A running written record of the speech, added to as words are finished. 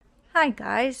Hi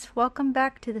guys, welcome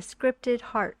back to the Scripted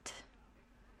Heart.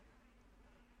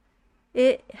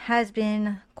 It has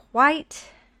been quite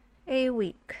a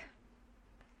week.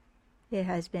 It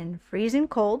has been freezing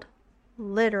cold,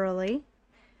 literally,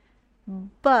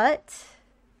 but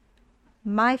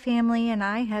my family and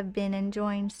I have been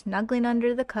enjoying snuggling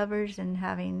under the covers and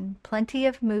having plenty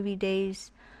of movie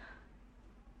days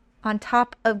on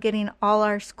top of getting all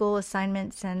our school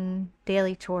assignments and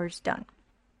daily chores done.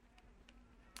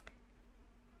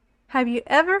 Have you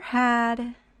ever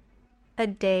had a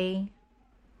day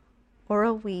or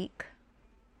a week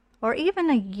or even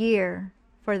a year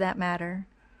for that matter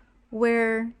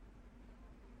where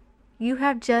you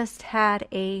have just had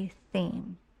a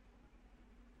theme?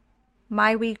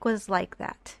 My week was like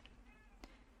that.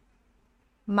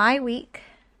 My week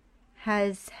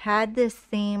has had this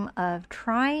theme of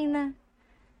trying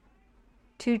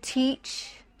to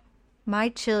teach my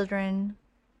children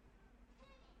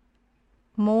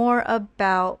more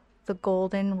about the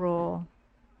golden rule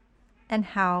and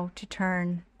how to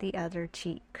turn the other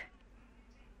cheek.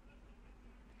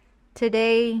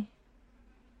 Today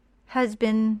has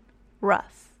been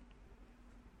rough.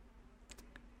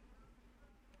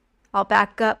 I'll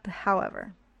back up,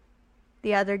 however.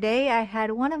 The other day I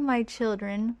had one of my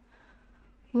children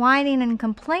whining and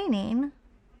complaining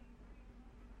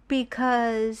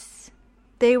because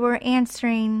they were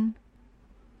answering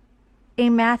a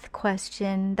math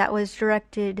question that was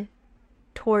directed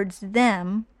towards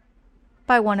them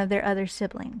by one of their other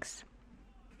siblings.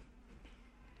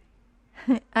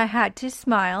 I had to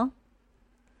smile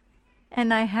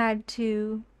and I had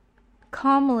to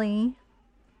calmly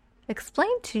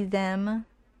explain to them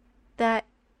that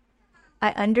I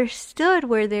understood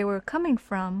where they were coming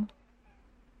from,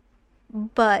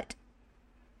 but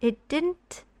it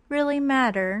didn't really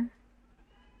matter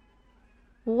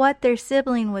what their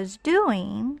sibling was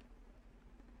doing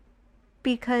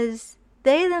because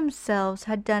they themselves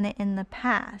had done it in the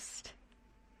past.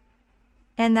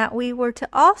 And that we were to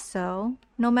also,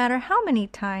 no matter how many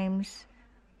times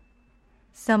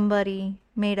somebody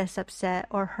made us upset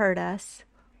or hurt us,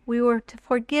 we were to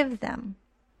forgive them.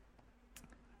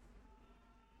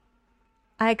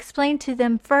 I explained to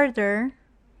them further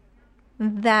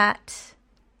that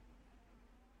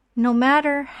no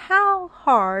matter how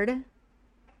hard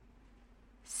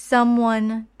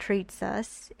someone treats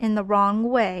us in the wrong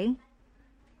way,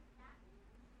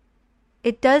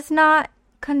 it does not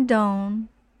condone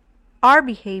our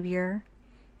behavior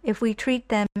if we treat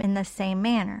them in the same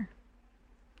manner.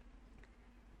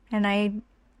 And I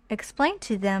explained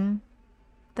to them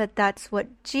that that's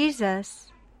what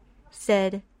Jesus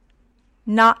said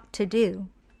not to do.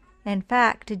 In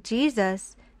fact,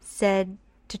 Jesus said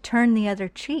to turn the other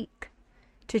cheek,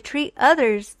 to treat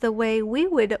others the way we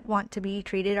would want to be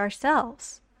treated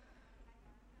ourselves.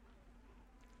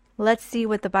 Let's see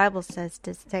what the Bible says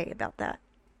to say about that.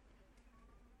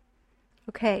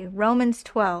 Okay, Romans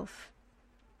 12.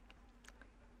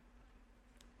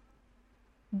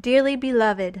 Dearly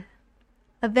beloved,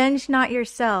 avenge not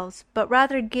yourselves, but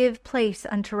rather give place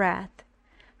unto wrath.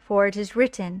 For it is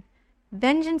written,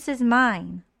 Vengeance is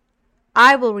mine,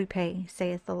 I will repay,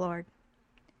 saith the Lord.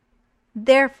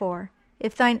 Therefore,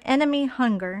 if thine enemy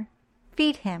hunger,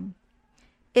 feed him.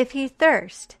 If he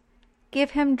thirst,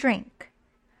 give him drink.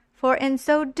 For in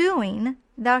so doing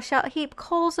thou shalt heap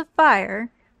coals of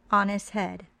fire on his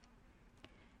head.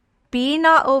 Be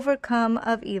not overcome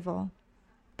of evil,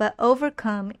 but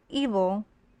overcome evil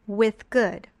with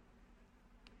good.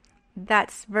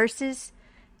 That's verses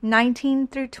 19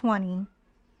 through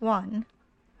 21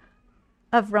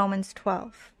 of Romans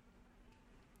 12.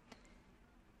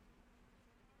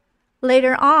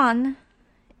 Later on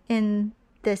in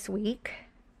this week,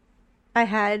 I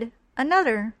had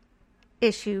another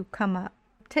issue come up.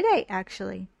 Today,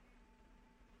 actually.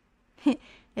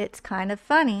 It's kind of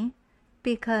funny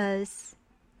because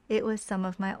it was some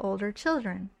of my older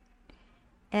children.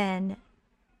 And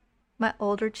my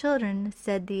older children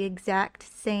said the exact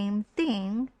same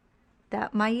thing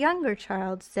that my younger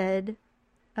child said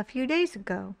a few days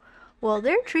ago. Well,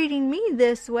 they're treating me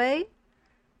this way.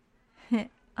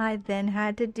 I then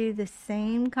had to do the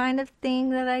same kind of thing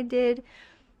that I did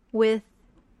with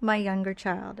my younger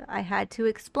child. I had to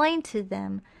explain to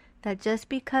them that just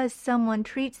because someone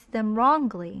treats them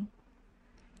wrongly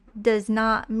does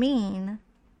not mean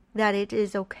that it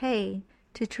is okay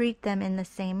to treat them in the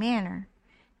same manner,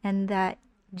 and that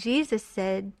Jesus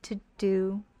said to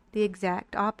do the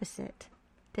exact opposite,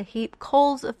 to heap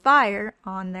coals of fire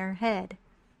on their head.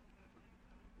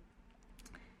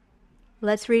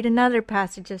 Let's read another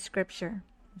passage of Scripture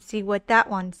and see what that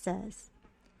one says.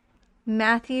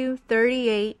 Matthew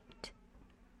 38,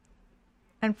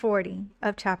 and 40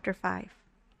 of chapter 5.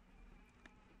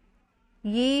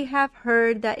 Ye have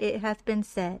heard that it hath been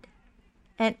said,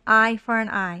 an eye for an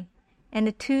eye, and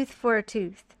a tooth for a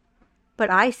tooth. But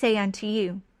I say unto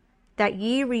you, that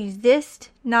ye resist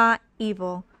not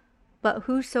evil, but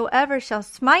whosoever shall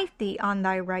smite thee on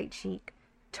thy right cheek,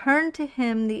 turn to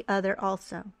him the other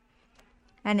also.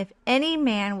 And if any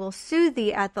man will sue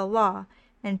thee at the law,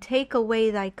 and take away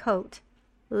thy coat,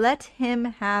 let him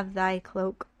have thy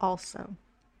cloak also.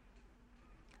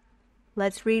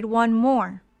 Let's read one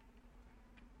more.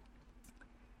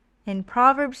 In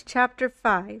Proverbs chapter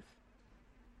 5,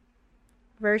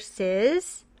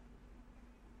 verses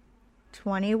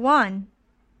 21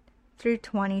 through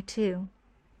 22.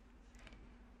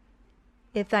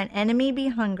 If thine enemy be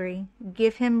hungry,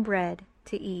 give him bread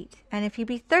to eat, and if he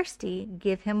be thirsty,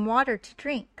 give him water to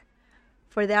drink.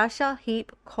 For thou shalt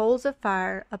heap coals of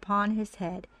fire upon his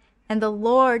head, and the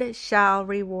Lord shall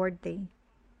reward thee.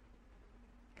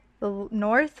 The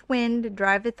north wind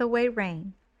driveth away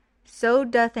rain, so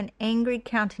doth an angry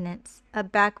countenance a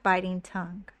backbiting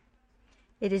tongue.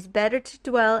 It is better to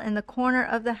dwell in the corner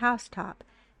of the housetop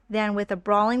than with a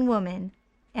brawling woman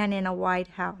and in a wide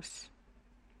house.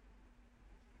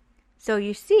 So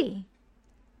you see,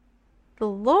 the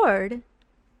Lord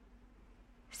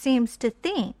seems to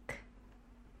think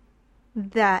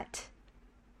that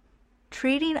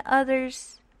treating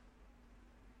others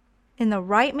in the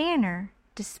right manner,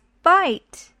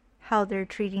 despite how they're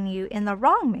treating you in the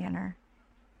wrong manner,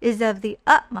 is of the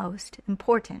utmost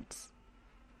importance.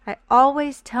 I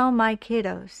always tell my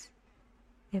kiddos,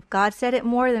 if God said it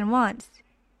more than once,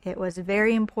 it was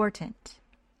very important.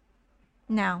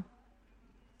 Now,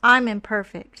 I'm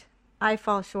imperfect. I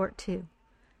fall short too.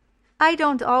 I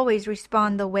don't always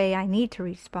respond the way I need to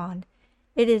respond.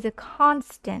 It is a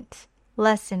constant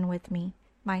lesson with me,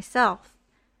 myself.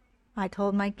 I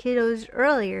told my kiddos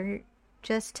earlier,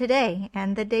 just today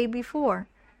and the day before,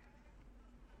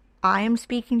 I am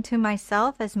speaking to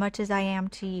myself as much as I am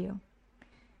to you.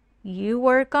 You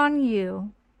work on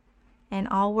you, and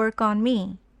I'll work on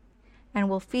me, and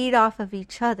we'll feed off of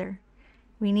each other.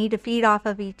 We need to feed off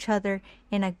of each other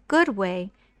in a good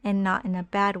way and not in a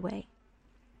bad way.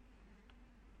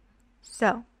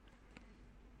 So,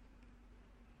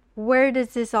 where does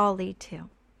this all lead to?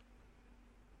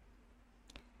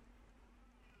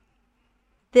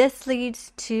 This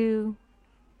leads to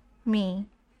me,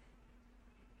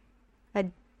 a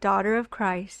daughter of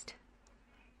Christ,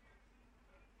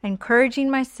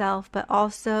 encouraging myself, but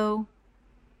also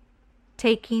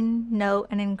taking note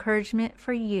and encouragement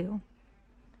for you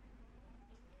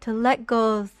to let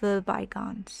go of the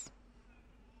bygones.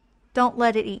 Don't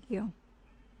let it eat you.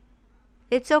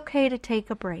 It's okay to take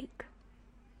a break,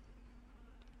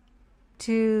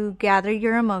 to gather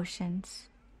your emotions,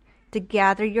 to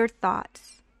gather your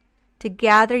thoughts, to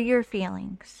gather your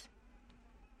feelings.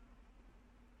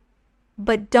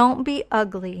 But don't be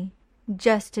ugly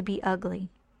just to be ugly.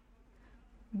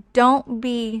 Don't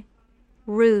be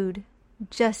rude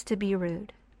just to be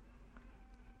rude.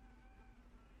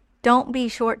 Don't be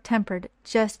short-tempered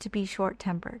just to be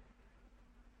short-tempered.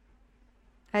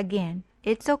 Again,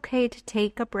 it's okay to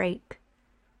take a break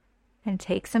and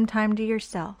take some time to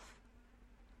yourself.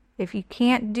 If you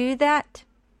can't do that,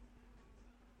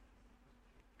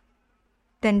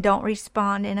 then don't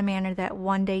respond in a manner that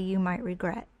one day you might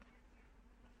regret.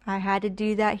 I had to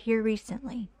do that here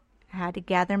recently. I had to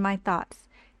gather my thoughts,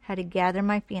 had to gather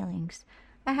my feelings.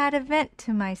 I had to vent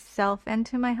to myself and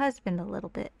to my husband a little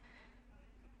bit.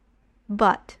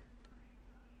 But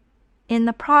in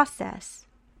the process,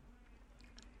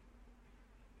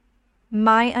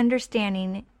 my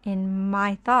understanding in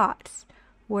my thoughts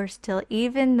were still,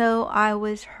 even though I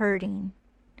was hurting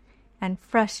and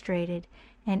frustrated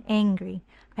and angry,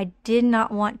 I did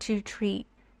not want to treat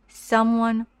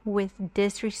someone with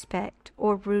disrespect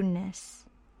or rudeness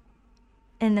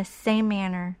in the same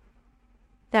manner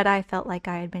that I felt like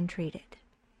I had been treated.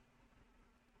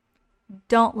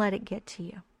 Don't let it get to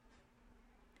you.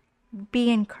 Be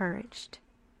encouraged.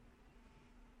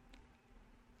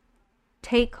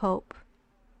 Take hope.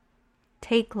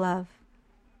 Take love.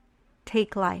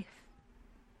 Take life.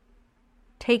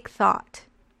 Take thought.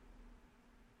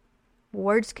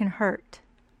 Words can hurt.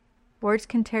 Words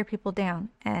can tear people down.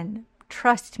 And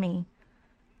trust me,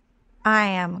 I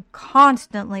am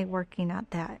constantly working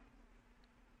at that.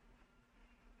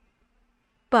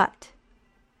 But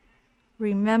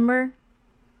remember,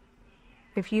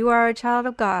 if you are a child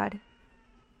of God,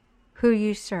 who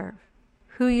you serve,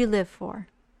 who you live for.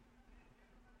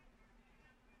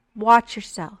 Watch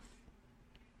yourself.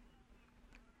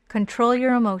 Control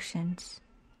your emotions.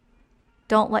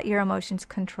 Don't let your emotions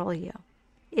control you.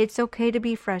 It's okay to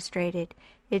be frustrated.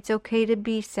 It's okay to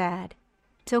be sad.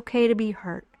 It's okay to be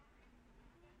hurt.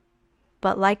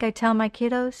 But like I tell my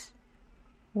kiddos,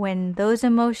 when those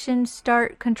emotions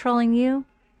start controlling you,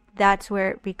 that's where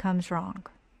it becomes wrong.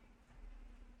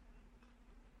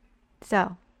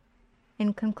 So,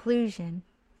 in conclusion,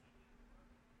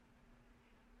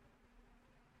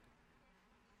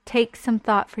 take some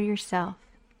thought for yourself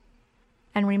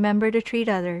and remember to treat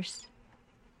others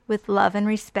with love and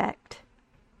respect.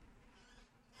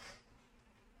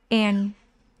 And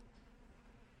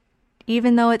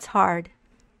even though it's hard,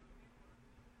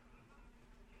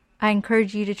 I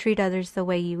encourage you to treat others the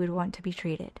way you would want to be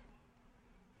treated.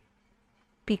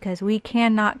 Because we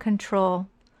cannot control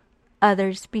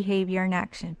others' behavior and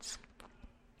actions.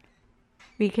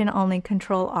 We can only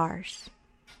control ours.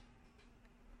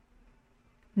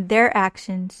 Their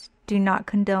actions do not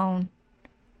condone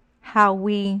how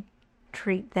we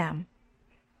treat them.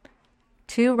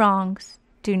 Two wrongs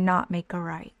do not make a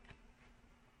right.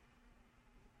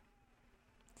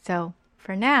 So,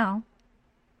 for now,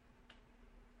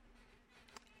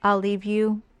 I'll leave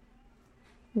you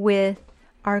with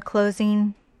our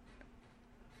closing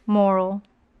moral.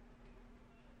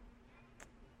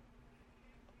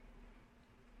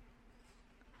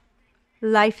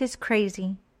 Life is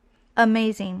crazy,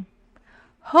 amazing.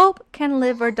 Hope can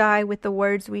live or die with the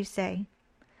words we say.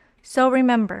 So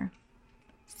remember,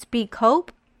 speak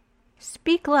hope,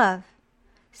 speak love,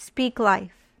 speak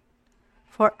life,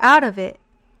 for out of it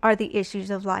are the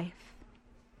issues of life.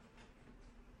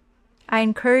 I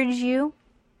encourage you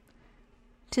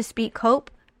to speak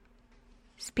hope,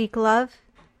 speak love,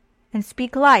 and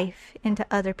speak life into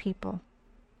other people.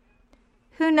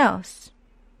 Who knows?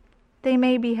 They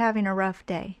may be having a rough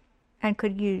day and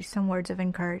could use some words of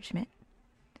encouragement.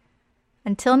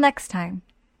 Until next time,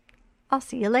 I'll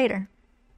see you later.